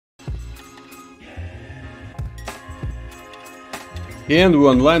And we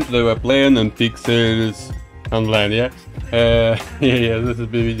online today we're playing on Pixels online, yeah? Yeah, this is the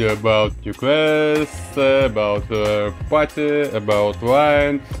video about new quests, about party, about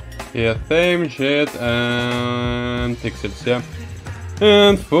wine, yeah, same shit and Pixels, yeah?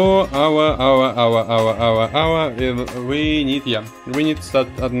 And for we need to start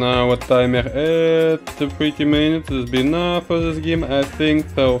at now a timer at 30 minutes. It's been enough for this game, I think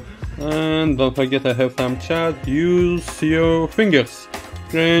so. And don't forget I have some chat. Use your fingers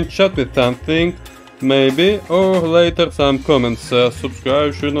and chat with something, maybe, or later some comments.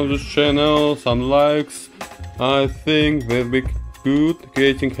 Subscribe to this channel, some likes. I think that'll be good,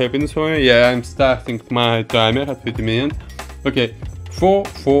 creating happiness for me. Yeah, I'm starting my timer at 50 minutes. Okay. 4,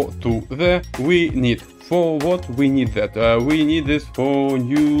 4, 2, there we need. For what we need that? We need this for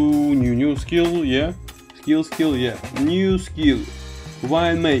new skill, yeah? Skill, yeah. New skill.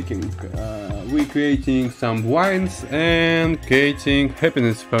 Wine making. We creating some wines and creating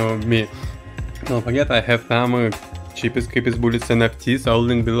happiness for me. Don't forget I have some cheapest bullets NFTs. I'll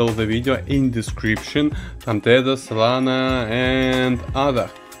link below the video in description. Some Tethers, Solana and other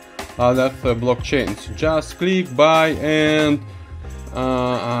blockchains. Just click buy and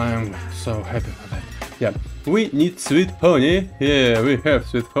I'm so happy for that. Yeah, we need sweet honey. Yeah, we have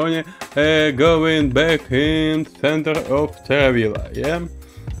sweet honey. Going back in center of Terravilla. Yeah.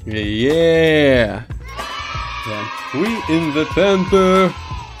 We in the center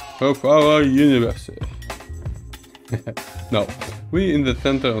of our universe. No, we in the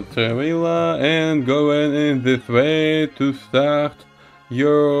center of Terravilla and going in this way to start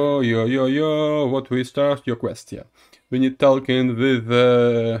your what we start your quest. Yeah. We need talking with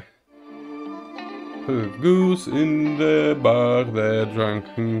goose in the bar, the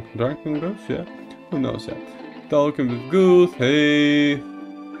drunken goose, yeah? Who knows, yeah? Talking with goose, hey...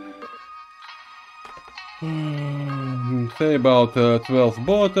 say about 12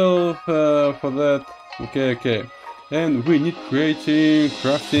 bottles for that, okay. And we need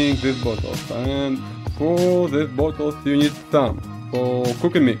crafting these bottles, and for these bottles you need some for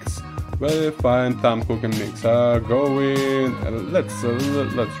cooking mix. Very fine time cooking mix. Going, let's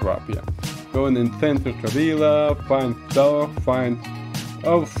wrap, yeah. Going in center Terravilla, find door, find.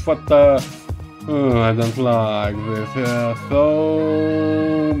 Oh, what I don't like this.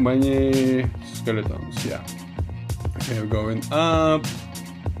 So many skeletons, yeah. Okay, we're going up.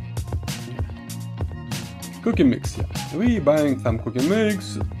 Yeah. Cooking mix, yeah. We buying some cooking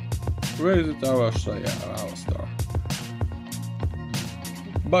mix. Where is it? Our store, yeah, our store.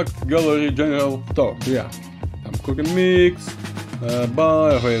 Back gallery general store, yeah. Some cooking mix,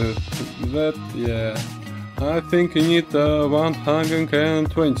 bar, that, yeah. I think you need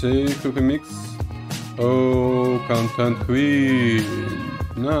 120 cooking mix. Oh, content queen,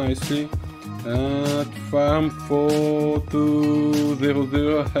 nicely. At farm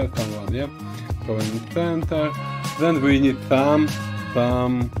 4200 have someone, yeah. Going center. Then we need some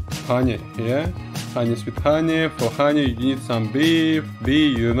honey, yeah. Honey, sweet honey. For honey you need some beef,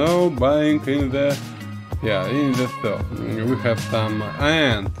 you know, buying in the store. We have some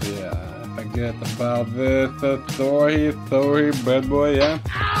and yeah, forget about this sorry bad boy, yeah.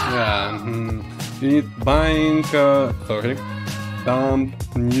 You need buying some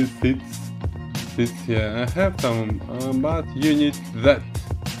new seeds, yeah. I have some but you need that.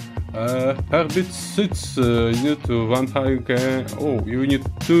 Heartbeet Sweet, you need to 100, oh, you need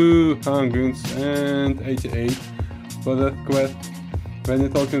 288 for that quest. When you're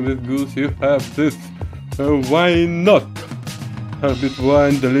talking with Goose, you have this, why not? Heartbeet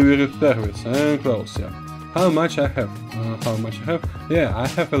Wine delivery service and close, yeah. How much I have? Yeah, I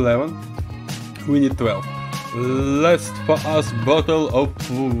have 11. We need 12. Last for us bottle of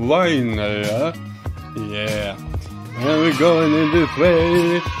wine, yeah. And we're going in this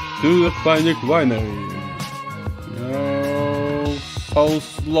way to the Panic Winery. No, so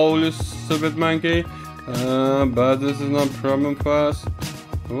slowly, stupid monkey. But this is not a problem for us.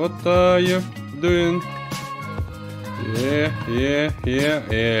 What are you doing?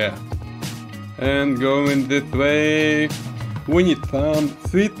 Yeah. And going this way. We need some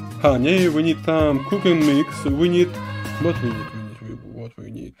sweet honey. We need some cooking mix. We need what we need.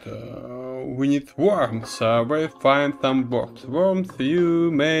 We need worms. We find some worms. Worms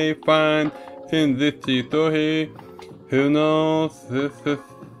you may find in this territory. Who knows? This is.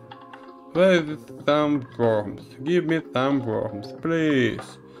 Where is some worms? Give me some worms,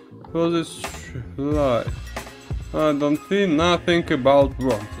 please. For this life. I don't see nothing about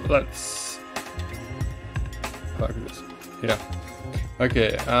worms. Let's. Like this. Yeah.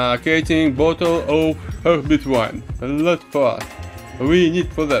 Okay. Creating bottle of Heartbeet Wine. Let's pass. we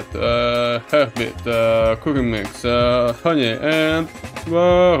need for that heartbeet, cooking mix, honey and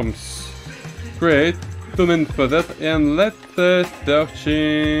worms. Great, 2 minutes for that, and let's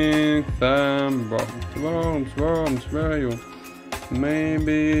searching some worms, where are you?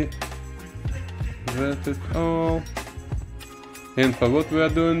 Maybe that is all. And for what we are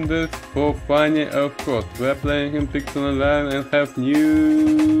doing this? For funny, of course. We are playing in Pixel Online and have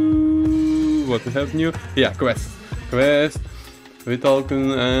new... What we have new? Yeah, quest. We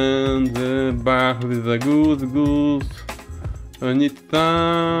talking and the bar with the goose. I need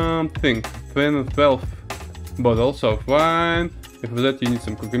something. 12 bottles of wine. For that you need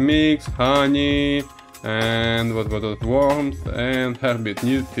some cooking mix, honey, and what worms and heartbeet,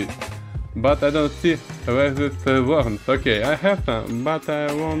 new feed. But I don't see where this worms. Okay, I have some, but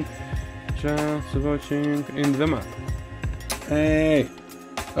I want just watching in the map. Hey,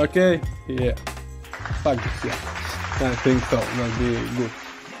 okay, yeah. Fuck this, yeah. I think so, that'll be good.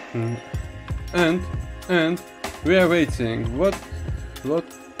 And we are waiting. What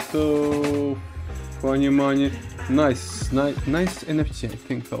so funny money? Nice NFT, I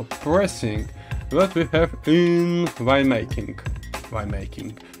think so. Pressing. What we have in winemaking.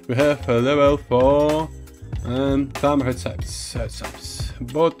 We have a level 4 and some recepts.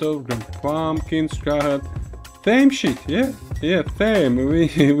 Bottle, ground pumpkins, carrot. Same shit, yeah, same.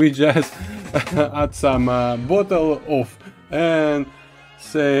 We just add some bottle of, and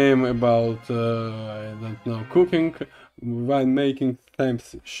same about I don't know, cooking, winemaking, same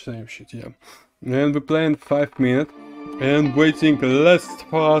shit, yeah. And we playing 5 minutes and waiting last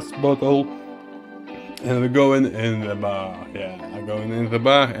fast bottle. And we're going in the bar,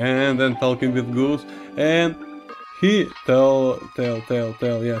 and then talking with Goose, and he tell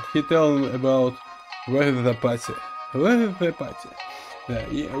about where is the party. Yeah,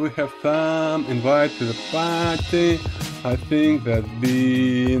 we have some invite to the party. I think that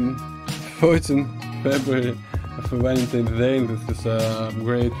been 14 February for Valentine's Day. This is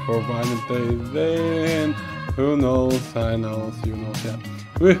great for Valentine's Day. And who knows? I know, you know. Yeah,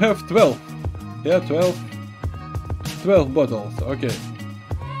 we have 12. Yeah, 12 bottles, okay.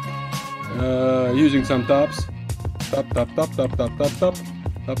 Using some taps. Tap,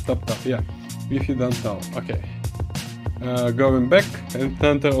 yeah. If you don't know, okay. Going back in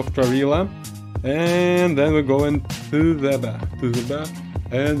center of Travilla. And then we're going to the bar.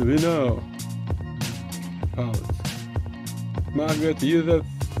 And we know how it's. Margaret, you that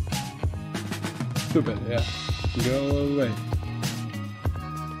stupid, yeah. Go away.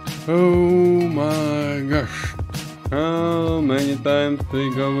 Oh my gosh, how many times we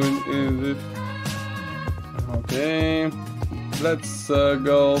going in this? Okay, let's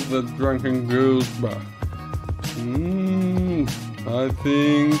go the drunken girls bar. I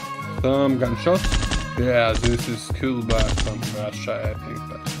think some gunshots. Yeah, this is cool bar from Russia, I think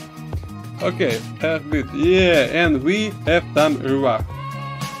that. Okay, Heartbeet, yeah, and we have some reward.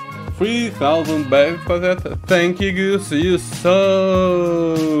 3,000 bags for that. Thank you, Goose. You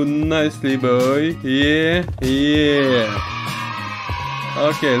so nicely, boy. Yeah.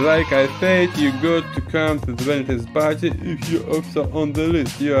 Okay, like I said, you got to come to the Valentine's party if you're also on the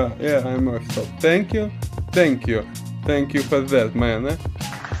list. Yeah, I'm also. Thank you for that, man.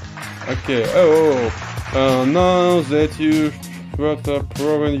 Okay. Now that you further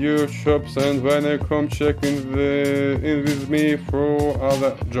proven your shops and when I come check in with me for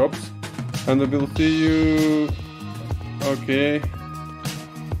other jobs, and I will see you. Okay.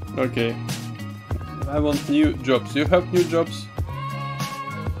 I want new jobs. You have new jobs?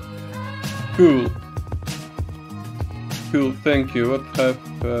 Cool. Thank you. What have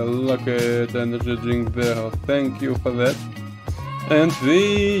Locket energy drink there? Thank you for that. And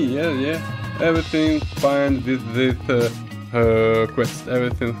we, everything fine with this quest.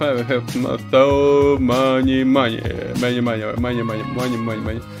 Everything fine. We have so money.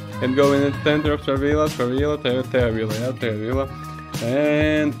 And go in the center of Travilla,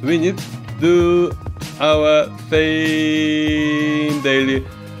 and we need to do our same daily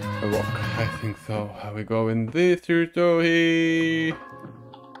walk. I think so. We go in this territory.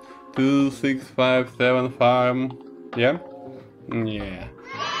 2657 farm. Yeah. We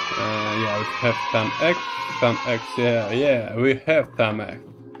have some eggs. Yeah, we have some eggs.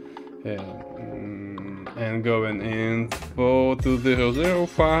 Yeah. And going in 4200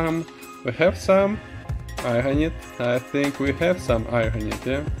 farm. We have some ironite. I think we have some ironite,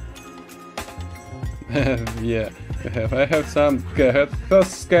 yeah. Yeah, I have some carrots.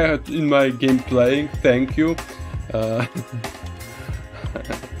 First carrot in my game playing. Thank you.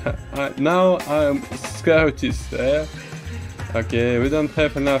 Now I'm scarotist. Okay, we don't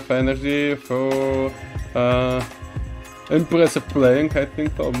have enough energy for impressive playing, I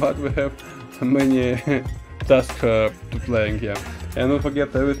think so, but we have many tasks to playing here. And don't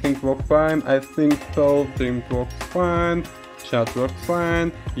forget, everything works fine, I think so, things works fine, chat works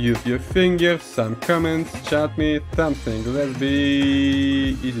fine, use your fingers, some comments, chat me, something, let's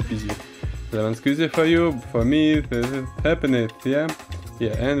be easy peasy. Lemon squeezy for you, for me, this is happiness, yeah?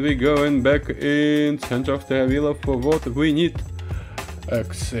 Yeah, and we going back in center of the villa for what we need.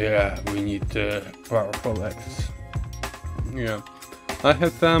 X, yeah, we need powerful X. Yeah. I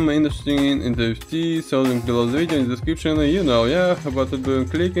have some interesting NFT, so link below the video in the description, you know, yeah, about doing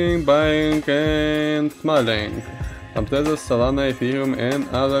clicking, buying and smiling. Some tethers, Solana, Ethereum and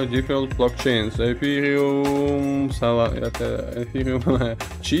other different blockchains. Ethereum, Ethereum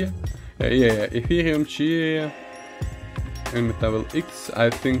Chia? Yeah, Ethereum Chia. Immutable X, I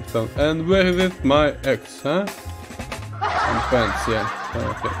think so. And where is it? My X, huh? And friends, yeah.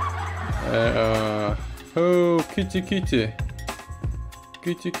 Okay. Oh, kitty. Kitty.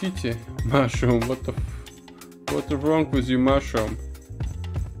 Mushroom, what is wrong with you, mushroom?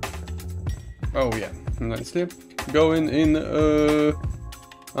 Oh yeah, nicely. Going in,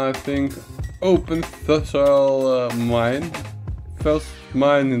 I think, open social mine. First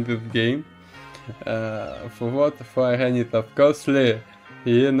mine in this game. For what? For ironite, of course.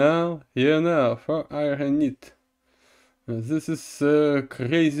 You know, for ironite. This is a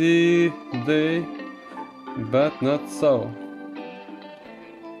crazy day, but not so.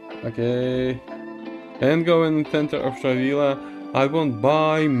 Okay. And going in center of Shavila, I won't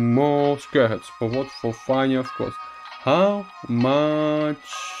buy more squareheads. For what? For fine, of course. How much?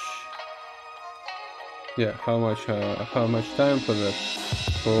 Yeah, how much time for that?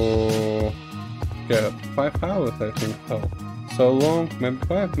 For 5 hours, I think so long, maybe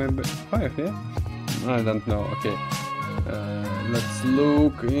 5, yeah? I don't know, okay. Let's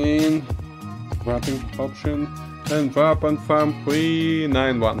look in wrapping option and wrap and farm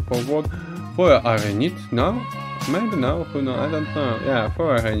 391 for what? For ironite? No? Maybe no, who knows, I don't know. Yeah,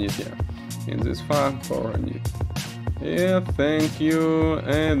 for ironite, yeah. In this farm for ironite. Yeah, thank you,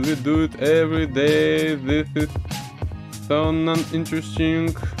 and we do it every day. This is so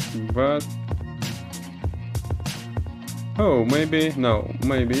non-interesting, but oh, maybe no,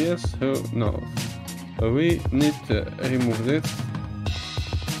 maybe yes, who knows. We need to remove this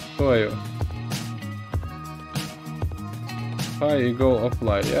for you. Hi, eagle of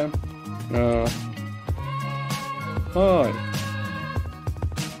light, yeah? Hi.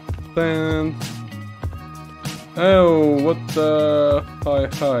 Then oh, what the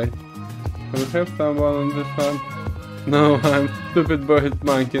hi. We have someone on this one? No, I'm stupid bird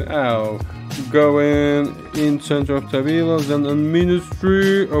monkey. Ow. Going in center of Tavila, then on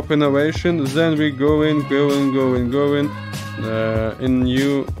Ministry of Innovation, then we going in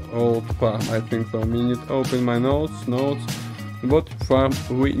new old farm, I think so. Minute open my notes. What farm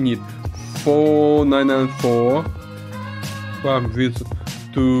we need? 4994 farm with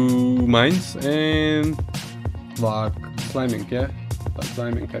 2 mines and like climbing, yeah?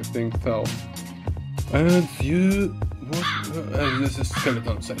 Climbing, I think so. And you what? This is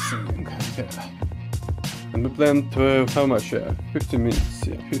skeletons, I think. Yeah. And we planned how much? Yeah, 50 minutes.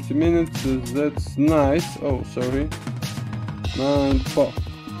 Yeah, 50 minutes. That's nice. Oh, sorry. 9-4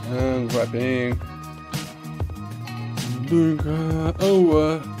 and wrapping. Doing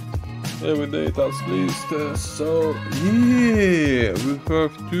everyday task list. So yeah, we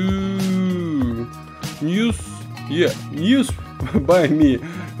have 2 news. Yeah, news by me.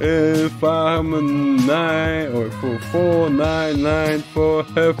 Farm 9 or 4994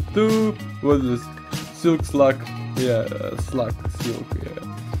 have 2. What is silk slug? Yeah, silk.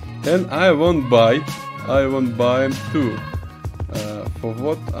 Yeah, and I won't buy 2. For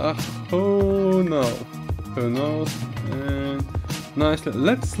what? Who knows? And nicely.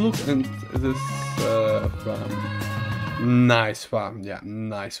 Let's look at this farm. Nice farm. Yeah.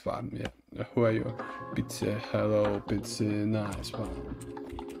 Who are you? Pizza. Hello, Pizza. Nice farm.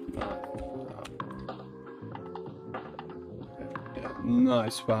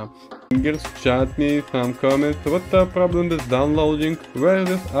 Nice farm. Fingers, chat me, some comments. What's the problem with downloading? Where is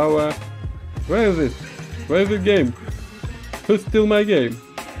it? Where is the game? Who steal my game?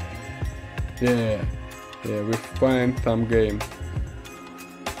 Yeah, we find some game.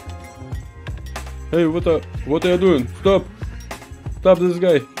 Hey, what are you doing? Stop this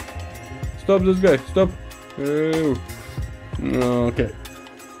guy. Stop. Oh. Okay.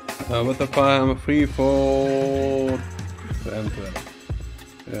 What if I'm 3, 4, enter.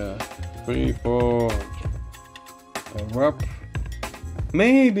 Yeah, 3, 4. Wrap.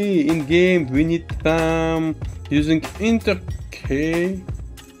 Maybe in game we need some using Enter K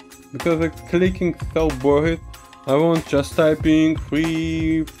because the clicking so bored. I want just typing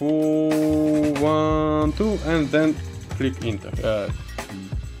 3, 4, 1, 2, and then click enter.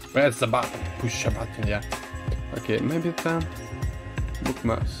 Press the button, push a button, yeah. Okay, maybe some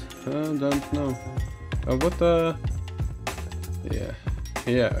bookmarks. Don't know. What?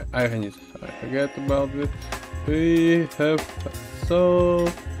 Yeah, ironies. I forget about it. We have so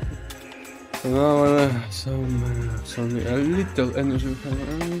now only a little energy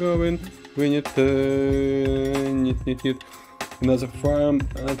going. We need another farm.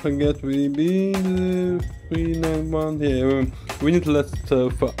 I forget we be 391. Yeah, we need less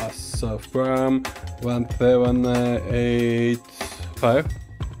for us farm 1785.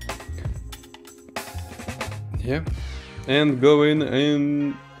 Yeah, and going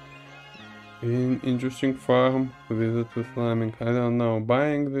in interesting farm, visit with farming. I don't know,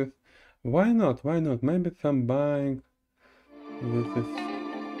 buying this. Why not? Maybe some buying. This is,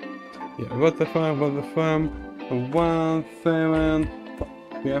 yeah. What the farm? 175.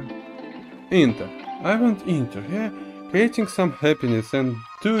 Yeah. Enter. I want enter. Yeah. Creating some happiness and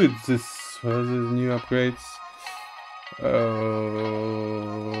do it this for these new upgrades.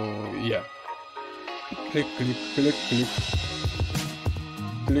 Yeah. Click.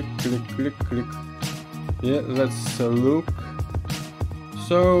 Yeah, let's look.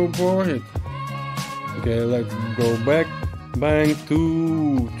 So bored. Okay, let's go back. Bang,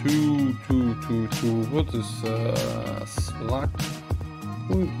 two. What is Slack?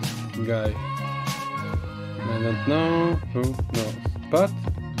 Who is this guy? I don't know. Who knows? But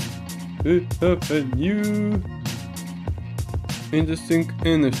we have a new interesting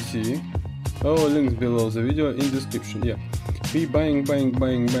NFT. Oh, links below the video in description. Yeah. Be buying.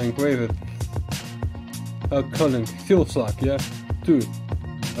 Wait it. Calling. Still Slack, yeah. 2.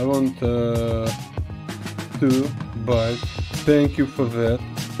 I want to buy. Thank you for that.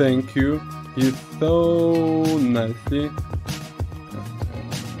 Thank you. You so nicely.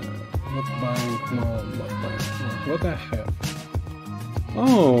 Not buying. No, not buying. What I have?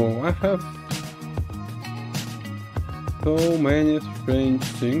 Oh, I have so many strange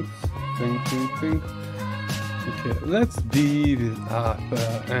things. Think. Okay, let's be this up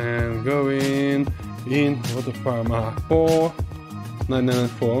and go in water farm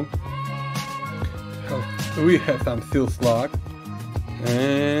 4994. We have some steel slug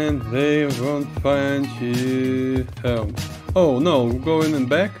and they won't find you home. Oh no, going in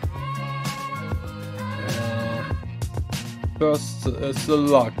back. First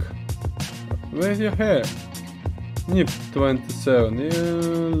slug. Where's your hair? Nip 27. You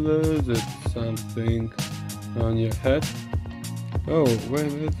lose something on your head. Oh, where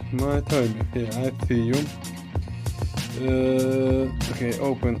is my timer? Here, I see you. Okay,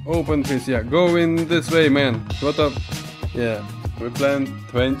 open please. Yeah, go in this way, man. What up? Yeah, we planned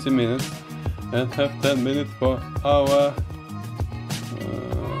 20 minutes and have 10 minutes for our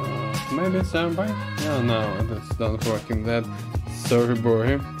maybe soundbite? No, that's not working. That sorry,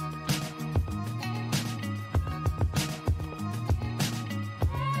 boring.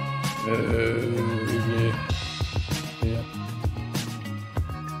 Yeah.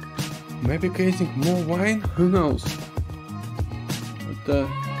 Maybe creating more wine? Who knows? But I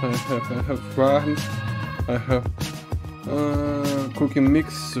have farm. I have cooking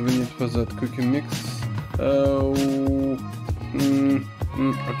mix. We need for that cooking mix.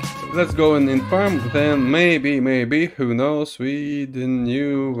 Okay. Let's go in farm. Then maybe who knows? We the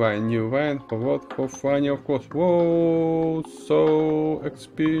new wine for what? For fun, of course. Whoa, so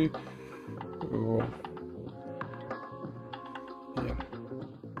XP. Whoa.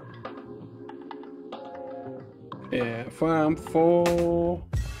 Yeah, farm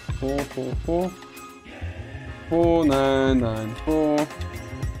 4994.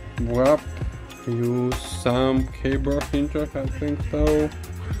 Wrap. Use some cable hinter, I think so.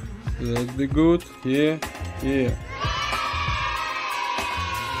 That'd be good. Yeah.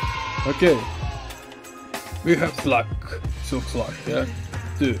 Okay. We have slug. Silk slug, yeah.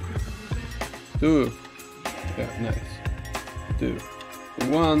 2. Yeah, nice. 2.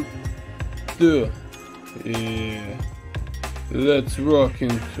 1. 2. Yeah. Let's rock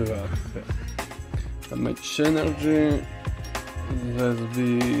into that. How much energy? Let's be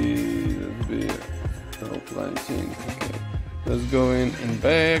no planting. Okay. Let's go in and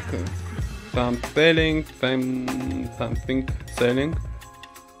back. Something selling. Something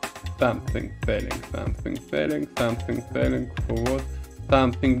for what?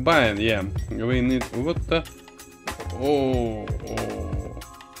 Something buying. Yeah. We need what the? Oh.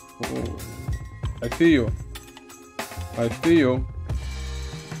 I see you.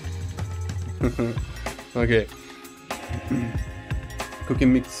 Okay.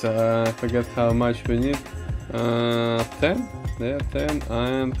 Cooking mix. I forget how much we need. 10? Yeah, 10.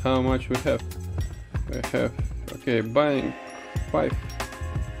 And how much we have? We have, okay, buying 5.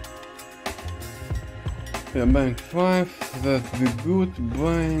 Yeah, buying 5, that'd be good.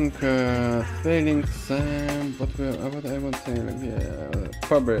 Buying, selling some, what I want to say, like, yeah,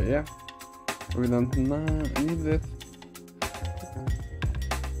 probably, yeah. We don't need this.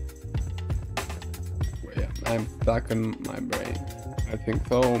 Yeah, I'm stuck in my brain. I think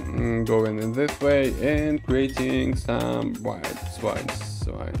so. Going in this way and creating some wines.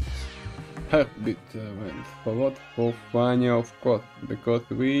 Heartbeet Wine. For what? For funny, of course, because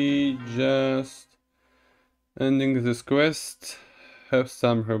we just ending this quest. Have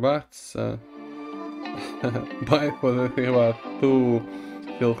some rewards. Buy for the reward 2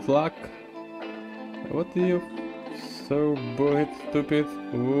 fill luck. What are you so bored, stupid?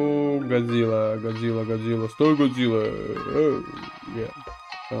 Oh, Godzilla, Star Godzilla. Oh, yeah.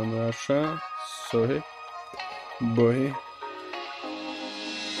 On Russia, sorry, boy.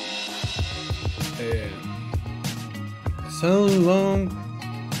 So long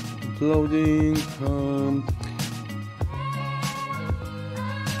uploading.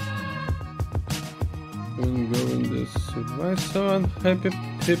 And go in this. Why so unhappy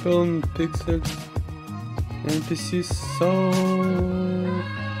people in pixels? NPCs so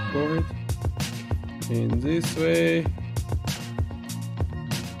bored. In this way.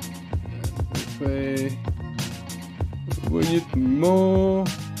 And this way. We need more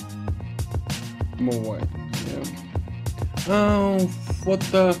wine. Yeah. Oh, what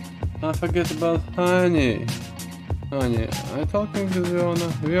the? I forget about honey. I'm talking to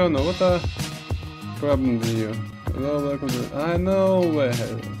Viona, what the problem with you? Hello, welcome to. I know where.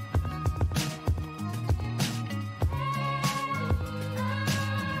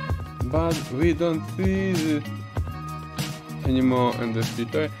 But we don't see this anymore in the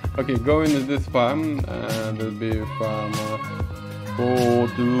future. Okay, go into this farm. That'll be farm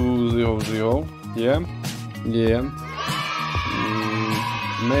 4200. Yeah.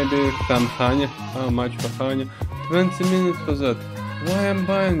 Maybe some honey. How much for honey? 20 minutes for that. Why I'm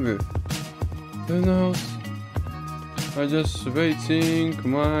buying this? Who knows? I just waiting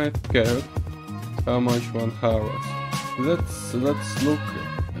my carrot. How much 1 hour? Let's look.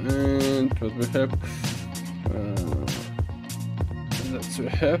 And what we have? That we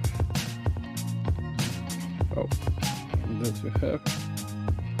have. Oh, that we have.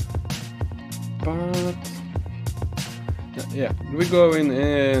 But yeah, we go in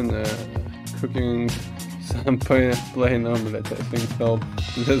and cooking some plain omelette. I think so.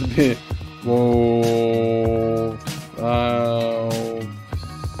 Let's be. Whoa! Wow!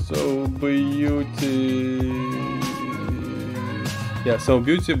 So beauty. Yeah, so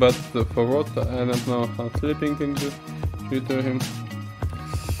beauty, but for what? I don't know how sleeping can do to him.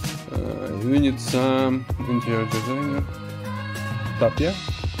 We need some interior designer. Top, yeah?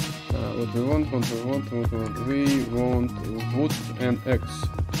 What we want? We want wood and eggs.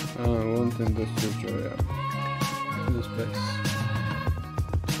 Want in this future, yeah. This place.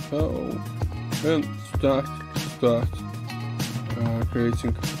 So, and start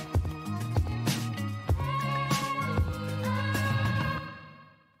creating.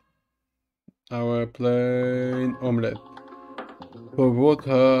 Our plain omelette. For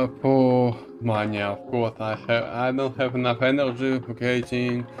water, for money, of course. I don't have enough energy for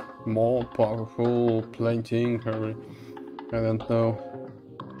creating more powerful planting. I don't know.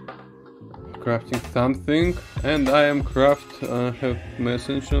 Crafting something, and I am craft. I have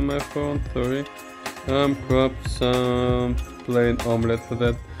message on my phone. Sorry. Craft some plain omelette for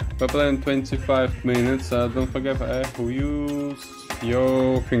that. We're playing 25 minutes. Don't forget to use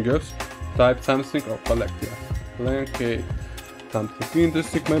your fingers. Type something or collect, yeah. Okay. Something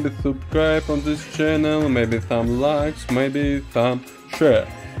interesting, maybe subscribe on this channel, maybe some likes, maybe some share.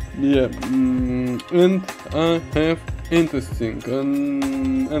 Yeah, and I have interesting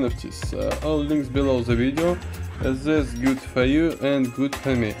NFTs. All links below the video. That's good for you and good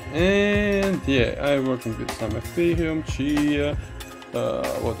for me. And yeah, I'm working with some Ethereum, Chia,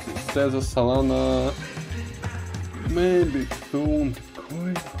 what's it, Tether, Solana, maybe soon.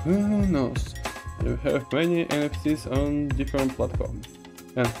 Who knows? You have many NFTs on different platforms.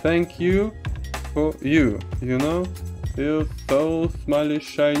 And thank you for you know? You're so smiley,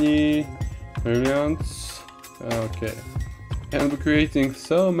 shiny, brilliant. Okay. And we're creating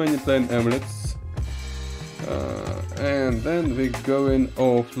so many plain omelets. And then we're going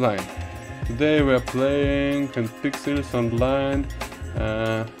offline. Today we're playing in Pixels online.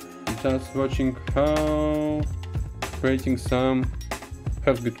 Just watching how creating some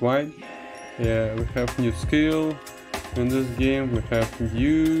Heartbeet Wine. Yeah, we have new skill in this game. We have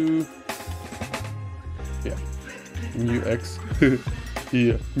new. Yeah, New X.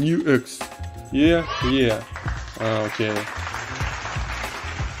 Yeah, new X. Yeah, yeah. Okay.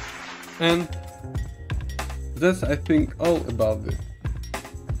 And that's, I think, all about it.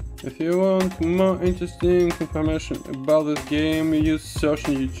 If you want more interesting information about this game, use search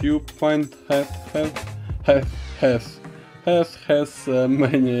on YouTube. Find has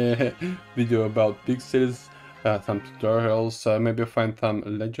many video about pixels, some tutorials. Maybe find some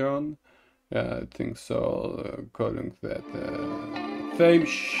Legion. I think so. Calling that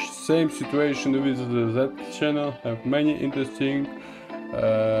same situation with that channel. Have many interesting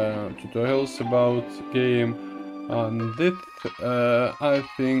tutorials about game. And this, I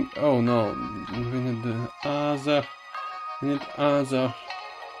think. Oh no, we need the other. We need other.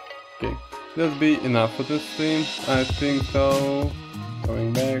 Okay, that'll be enough for this stream. I think so.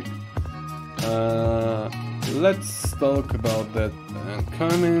 Going back. Let's talk about that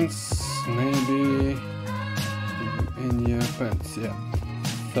comments. Maybe in your pants. Yeah.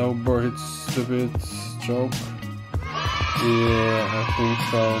 So bored, stupid joke. Yeah, I think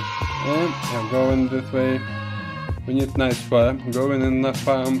so. And I'm going this way. We need nice farm. Going in the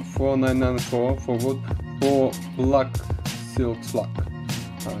farm 4994 for wood, for black silk slug.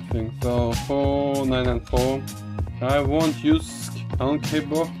 I think so. 4994. I won't use on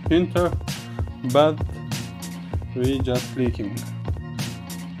keyboard hinter, but we just clicking.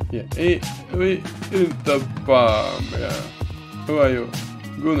 Yeah, we in the farm. Yeah. Who are you?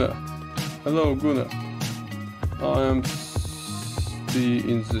 Gunnar. Hello, Gunnar. I am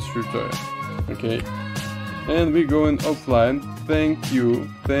in this tutorial. Okay. And we're going offline. Thank you.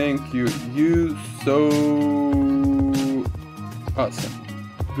 You so awesome.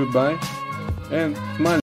 Goodbye and smile.